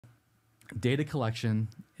data collection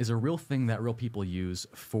is a real thing that real people use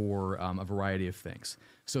for a variety of things.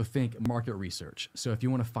 So think market research. So if you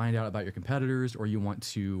want to find out about your competitors, or you want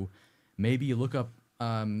to maybe look up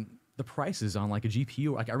the prices on like a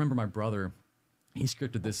GPU. Like I remember my brother, he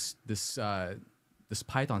scripted this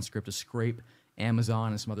Python script to scrape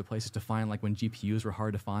Amazon and some other places to find like when GPUs were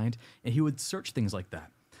hard to find, and he would search things like that.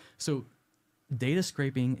 So data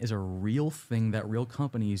scraping is a real thing that real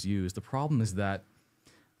companies use. The problem is that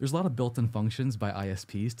there's a lot of built-in functions by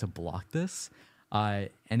ISPs to block this. And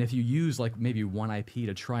if you use like maybe one IP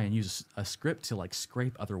to try and use a script to like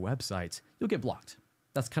scrape other websites, you'll get blocked.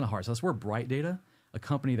 That's kind of hard. So that's where Bright Data, a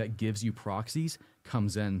company that gives you proxies,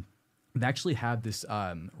 comes in. They actually have this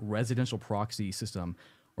residential proxy system,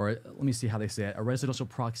 or let me see how they say it, a residential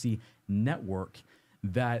proxy network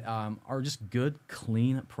that are just good,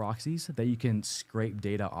 clean proxies that you can scrape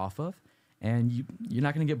data off of, and you're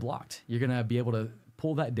not going to get blocked. You're going to be able to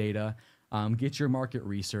pull that data, get your market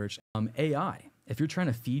research. AI, if you're trying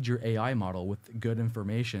to feed your AI model with good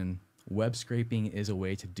information, web scraping is a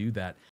way to do that.